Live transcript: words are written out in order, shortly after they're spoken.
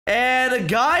And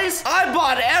guys, I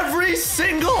bought every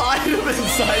single item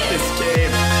inside this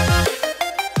game.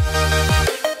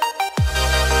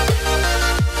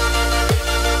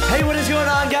 Hey, what is going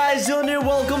on, guys? Dylan here.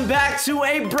 Welcome back to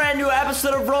a brand new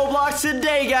episode of Roblox.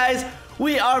 Today, guys,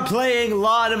 we are playing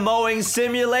Lawn and Mowing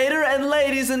Simulator. And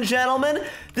ladies and gentlemen,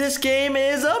 this game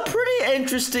is a pretty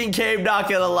interesting game, not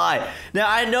gonna lie. Now,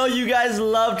 I know you guys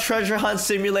love Treasure Hunt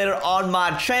Simulator on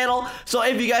my channel, so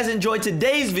if you guys enjoyed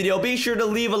today's video, be sure to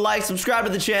leave a like, subscribe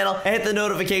to the channel, and hit the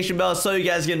notification bell so you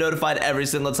guys get notified every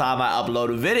single time I upload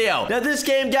a video. Now, this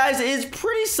game, guys, is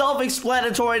pretty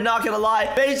self-explanatory, not gonna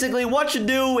lie. Basically, what you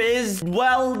do is,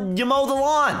 well, you mow the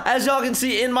lawn. As y'all can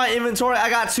see in my inventory, I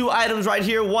got two items right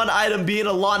here, one item being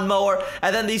a lawnmower,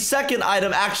 and then the second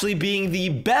item actually being the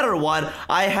better one.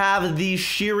 I have the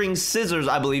shearing scissors,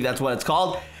 I believe that's what it's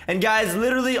called. And guys,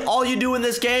 literally all you do in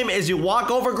this game is you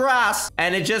walk over grass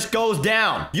and it just goes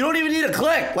down. You don't even need to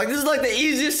click. Like, this is like the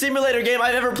easiest simulator game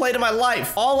I've ever played in my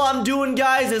life. All I'm doing,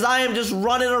 guys, is I am just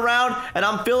running around and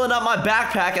I'm filling up my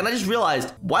backpack. And I just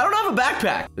realized, why don't I have a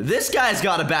backpack? This guy's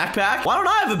got a backpack. Why don't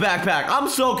I have a backpack? I'm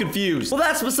so confused. Well,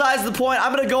 that's besides the point.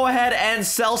 I'm gonna go ahead and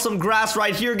sell some grass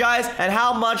right here, guys. And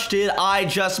how much did I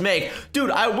just make?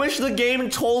 Dude, I wish the game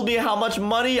told me how much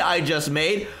money I just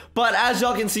made. But as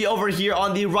y'all can see over here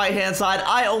on the right-hand side,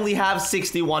 I only have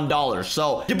 $61.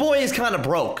 So your boy is kind of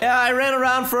broke. Yeah, I ran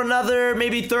around for another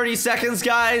maybe 30 seconds,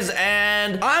 guys,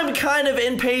 and I'm kind of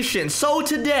impatient. So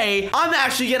today, I'm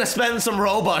actually gonna spend some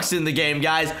Robux in the game,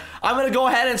 guys. I'm gonna go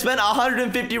ahead and spend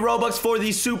 150 Robux for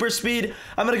the super speed.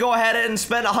 I'm gonna go ahead and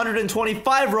spend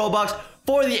 125 Robux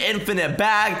for the infinite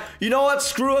bag. You know what?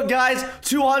 Screw it, guys.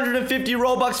 250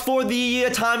 Robux for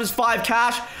the times 5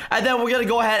 cash. And then we're gonna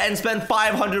go ahead and spend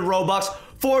 500 Robux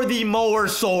for the mower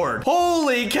sword.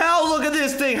 Holy cow, look at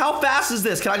this thing. How fast is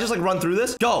this? Can I just like run through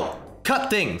this? Go.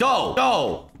 Cut thing. Go.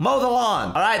 Go. Mow the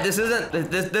lawn. All right, this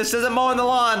isn't mowing the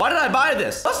lawn. Why did I buy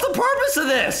this? What's the purpose of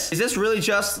this? Is this really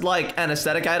just like an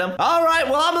aesthetic item? All right,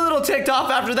 well, I'm a little ticked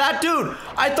off after that. Dude,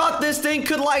 I thought this thing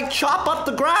could like chop up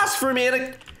the grass for me,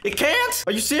 and it can't?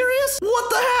 Are you serious? What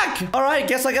the heck? All right,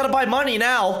 guess I gotta buy money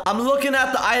now. I'm looking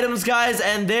at the items, guys,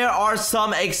 and there are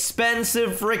some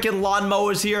expensive freaking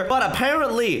lawnmowers here. But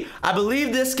apparently, I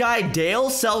believe this guy, Dale,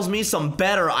 sells me some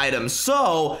better items.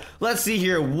 So, let's see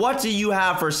here. What do you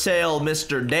have for sale,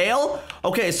 Mr. Dale?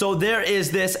 Okay, so there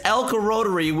is this Elka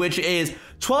Rotary, which is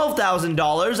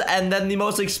 $12,000, and then the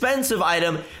most expensive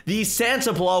item, the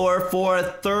Santa blower, for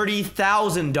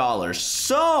 $30,000.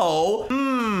 So,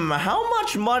 how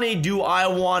much money do I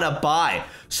want to buy?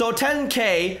 So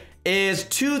 10K is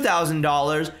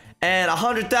 $2,000 and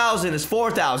 100,000 is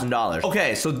 $4,000.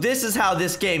 Okay, so this is how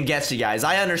this game gets you guys.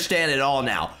 I understand it all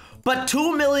now. But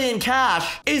 2 million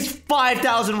cash is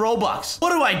 5,000 Robux.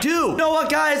 What do I do? You know what,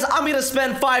 guys? I'm gonna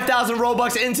spend 5,000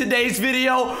 Robux in today's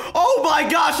video. Oh my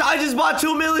gosh, I just bought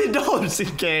 $2 million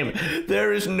in game.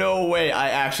 There is no way I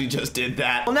actually just did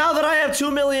that. Well, now that I have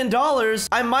 $2 million,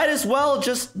 I might as well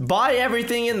just buy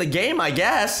everything in the game, I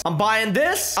guess. I'm buying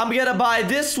this. I'm gonna buy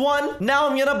this one. Now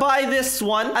I'm gonna buy this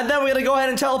one. And then we're gonna go ahead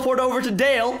and teleport over to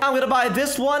Dale. I'm gonna buy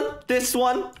this one, this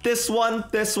one, this one,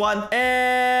 this one,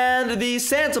 and the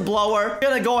Santa blower.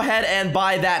 Gonna go ahead and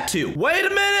buy that too. Wait a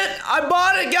minute, I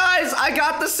bought it, guys. I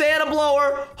got the Santa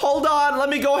blower. Hold on, let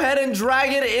me go ahead and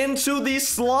drag it into the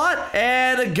slot.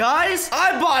 And guys,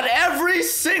 I bought every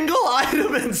single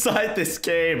item inside this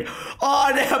game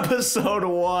on episode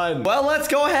 1. Well, let's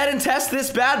go ahead and test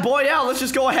this bad boy out. Let's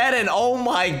just go ahead and, oh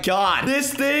my god,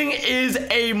 this thing is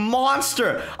a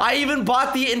monster. I even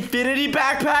bought the infinity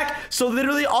backpack, so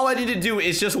literally all I need to do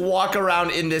is just walk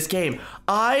around in this game.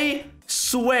 I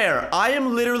swear, I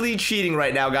am literally cheating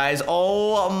right now, guys.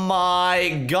 Oh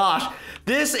my gosh.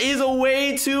 This is a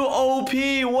way too OP.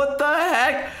 What the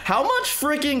heck? How much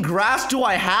freaking grass do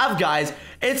I have, guys?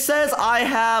 It says I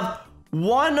have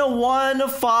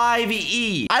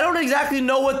 115E. I don't exactly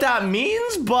know what that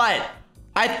means, but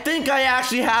I think I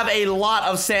actually have a lot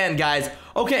of sand, guys.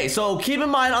 Okay, so keep in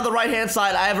mind on the right-hand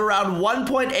side, I have around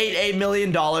 $1.88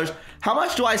 million. How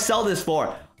much do I sell this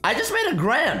for? I just made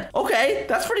 $1,000. Okay,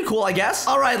 that's pretty cool, I guess.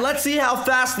 All right, let's see how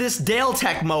fast this Dale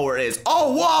Tech mower is.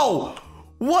 Oh, whoa!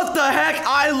 What the heck?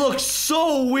 I look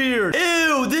so weird.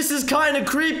 Ew, this is kind of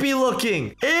creepy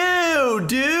looking. Ew,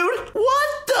 dude.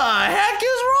 What the heck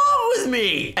is wrong with with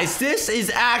me? Guys, this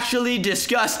is actually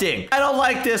disgusting. I don't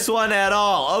like this one at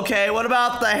all. Okay, what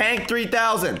about the Hank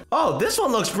 3000? Oh, this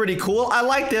one looks pretty cool. I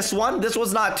like this one. This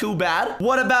one's not too bad.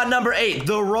 What about number 8,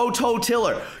 the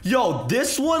Rototiller? Yo,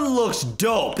 this one looks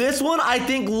dope. This one I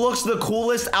think looks the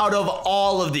coolest out of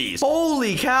all of these.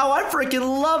 Holy cow, I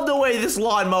freaking love the way this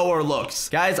lawnmower looks.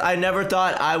 Guys, I never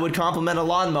thought I would compliment a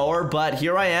lawnmower, but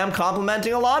here I am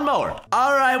complimenting a lawnmower.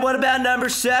 All right, what about number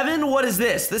 7? What is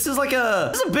this? This is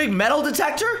a big metal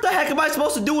detector? What the heck am I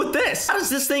supposed to do with this? How does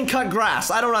this thing cut grass?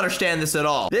 I don't understand this at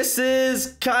all. This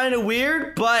is kind of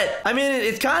weird, but I mean,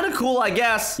 it's kind of cool, I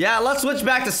guess. Yeah, let's switch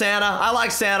back to Santa. I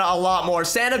like Santa a lot more.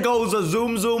 Santa goes a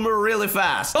zoom zoomer really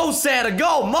fast. Go, Santa,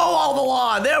 go mow all the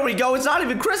lawn. There we go. It's not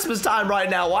even Christmas time right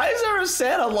now. Why is there a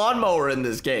Santa lawnmower in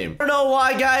this game? I don't know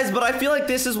why, guys, but I feel like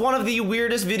this is one of the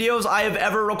weirdest videos I have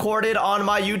ever recorded on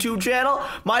my YouTube channel.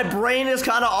 My brain is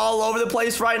kind of all over the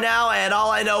place right now, and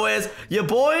all I know is your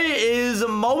boy is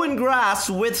mowing grass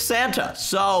with Santa.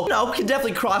 So, you know, can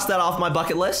definitely cross that off my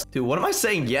bucket list. Dude, what am I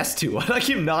saying yes to? Why do I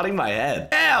keep nodding my head?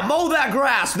 Yeah, mow that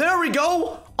grass. There we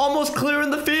go. Almost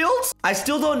clearing the fields. I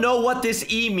still don't know what this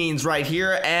E means right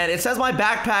here, and it says my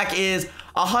backpack is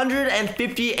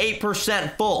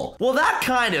 158% full. Well, that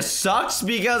kind of sucks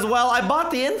because, well, I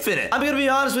bought the infinite. I'm gonna be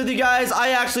honest with you guys, I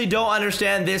actually don't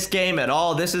understand this game at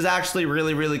all. This is actually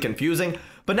really, really confusing.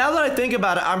 But now that I think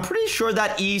about it, I'm pretty sure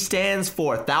that E stands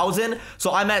for 1,000.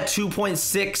 So I'm at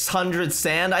 2,600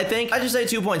 sand, I think. I just say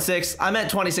 2.6. I'm at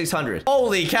 2,600.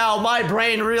 Holy cow, my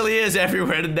brain really is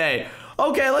everywhere today.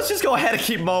 Okay, let's just go ahead and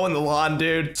keep mowing the lawn,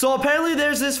 dude. So apparently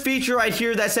there's this feature right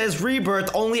here that says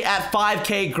rebirth only at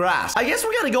 5K grass. I guess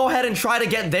we're gonna go ahead and try to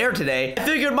get there today. I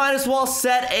figured might as well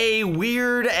set a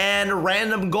weird and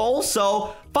random goal.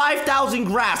 So 5,000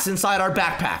 grass inside our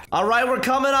backpack. All right, we're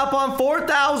coming up on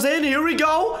 4,000. Here we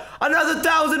go. Another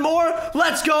 1,000 more.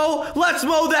 Let's go. Let's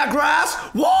mow that grass.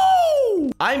 Whoa!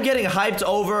 I'm getting hyped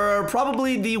over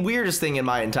probably the weirdest thing in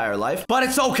my entire life. But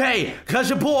it's okay, because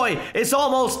your boy is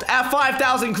almost at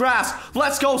 5,000 grass.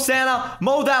 Let's go, Santa.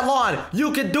 Mow that lawn.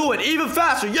 You can do it even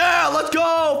faster. Yeah, let's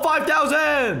go.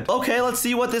 5,000. Okay, let's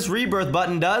see what this rebirth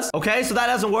button does. Okay, so that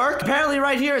doesn't work. Apparently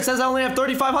right here, it says I only have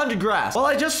 3,500 grass. Well,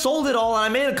 I just sold it all and I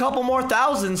made a couple more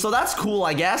thousand, so that's cool,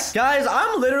 I guess. Guys,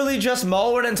 I'm literally just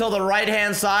mowing until the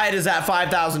right-hand side is at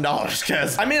 $5,000,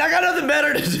 because, I mean, I got nothing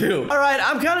better to do. All right,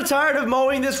 I'm kind of tired of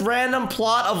mowing this random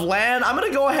plot of land. I'm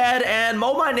gonna go ahead and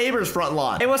mow my neighbor's front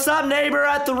lawn. Hey, what's up, neighbor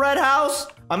at the red house?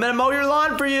 I'm gonna mow your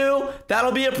lawn for you.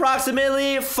 That'll be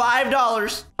approximately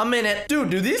 $5 a minute. Dude,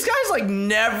 do these guys, like,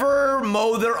 never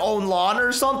mow their own lawn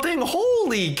or something?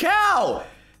 Holy cow!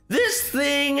 This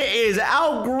thing is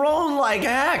outgrown like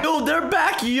heck. Dude, their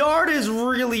backyard is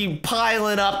really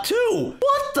piling up too.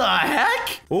 What the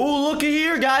heck? Oh, looky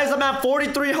here, guys. I'm at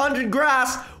 4,300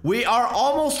 grass. We are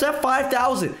almost at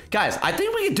 5,000. Guys, I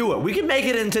think we can do it. We can make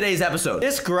it in today's episode.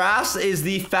 This grass is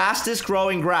the fastest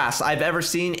growing grass I've ever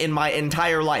seen in my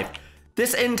entire life.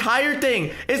 This entire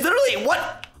thing is literally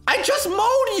what? I just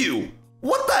mowed you.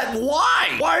 What the?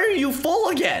 Why? Why are you full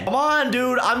again? Come on,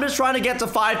 dude. I'm just trying to get to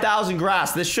 5,000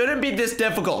 grass. This shouldn't be this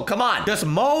difficult. Come on. Just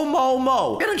mow, mow,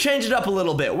 mow. We're gonna change it up a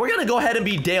little bit. We're gonna go ahead and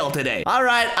be Dale today. All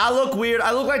right. I look weird.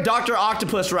 I look like Dr.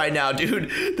 Octopus right now, dude.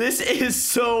 This is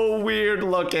so weird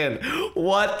looking.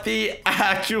 What the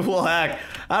actual heck?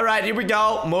 All right, here we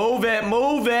go. Move it,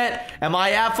 move it. Am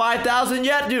I at 5,000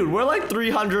 yet? Dude, we're like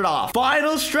 300 off.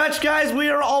 Final stretch, guys. We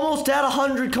are almost at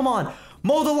 100. Come on.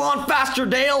 Mow the lawn faster,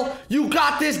 Dale. You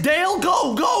got this, Dale.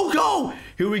 Go, go, go.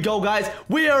 Here we go, guys.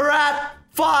 We are at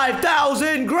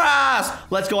 5,000 grass.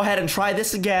 Let's go ahead and try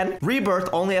this again. Rebirth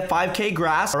only at 5K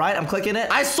grass. All right, I'm clicking it.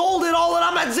 I sold it all and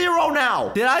I'm at 0 now.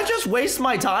 Did I just waste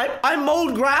my time? I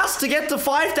mowed grass to get to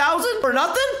 5,000 for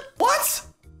nothing? What?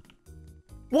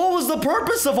 What was the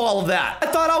purpose of all of that? I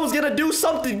thought I was gonna do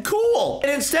something cool. And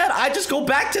instead, I just go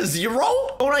back to 0?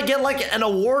 Don't I get like an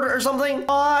award or something?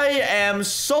 I am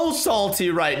so salty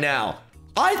right now.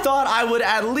 I thought I would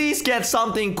at least get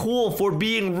something cool for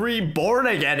being reborn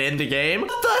again in the game.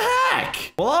 What the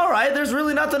heck? Well, all right, there's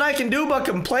really nothing I can do but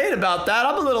complain about that.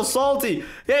 I'm a little salty.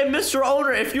 Hey, Mr.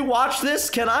 Owner, if you watch this,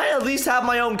 can I at least have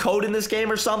my own code in this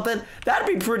game or something? That'd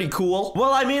be pretty cool.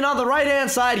 Well, I mean, on the right-hand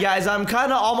side, guys, I'm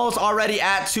kind of almost already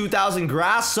at 2,000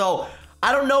 grass, so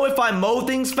I don't know if I mow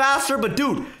things faster, but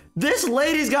dude, this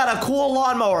lady's got a cool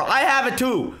lawnmower. I have it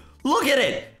too. Look at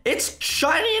it. It's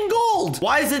shiny and gold.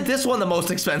 Why is it this one the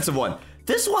most expensive one?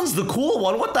 This one's the cool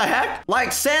one. What the heck?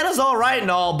 Like, Santa's all right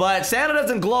and all, but Santa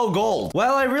doesn't glow gold.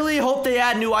 Well, I really hope they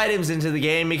add new items into the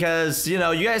game because, you know,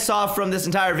 you guys saw from this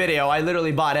entire video, I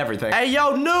literally bought everything. Hey,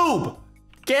 yo, noob!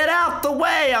 Get out the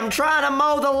way. I'm trying to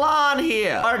mow the lawn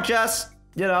here. Or just,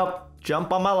 you know,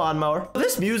 Jump on my lawnmower.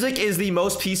 This music is the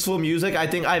most peaceful music I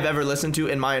think I've ever listened to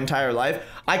in my entire life.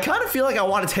 I kind of feel like I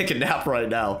want to take a nap right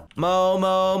now. Mow,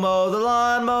 mow, mow the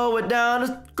lawn, mow it down to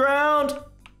the ground.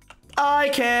 I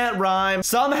can't rhyme.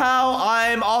 Somehow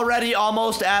I'm already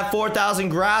almost at 4,000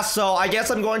 grass, so I guess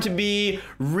I'm going to be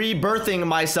rebirthing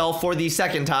myself for the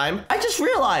second time. I just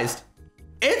realized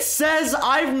it says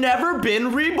I've never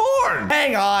been reborn.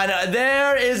 Hang on,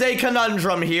 there is a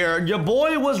conundrum here. Your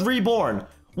boy was reborn.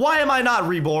 Why am I not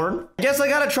reborn? I guess I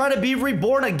gotta try to be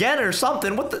reborn again or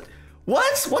something.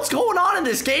 What's going on in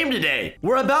this game today?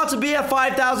 We're about to be at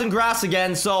 5,000 grass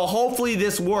again, so hopefully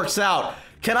this works out.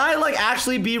 Can I like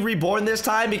actually be reborn this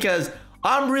time? Because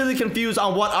I'm really confused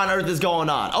on what on earth is going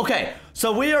on. Okay,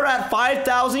 so we are at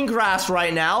 5,000 grass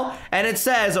right now, and it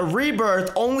says a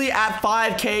rebirth only at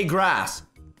 5K grass.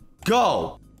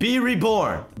 Go, be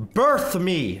reborn, birth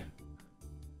me.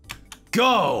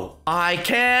 Go, I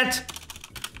can't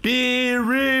be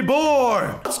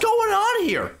reborn. What's going on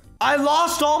here? I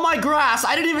lost all my grass,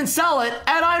 I didn't even sell it,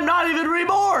 and I'm not even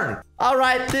reborn. All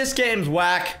right, this game's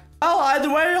whack. Well,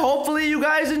 either way, hopefully you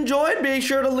guys enjoyed. Make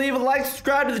sure to leave a like,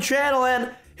 subscribe to the channel, and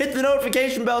hit the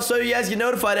notification bell so you guys get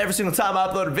notified every single time I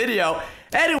upload a video.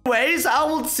 Anyways, I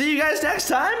will see you guys next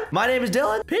time. My name is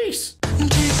Dylan. Peace.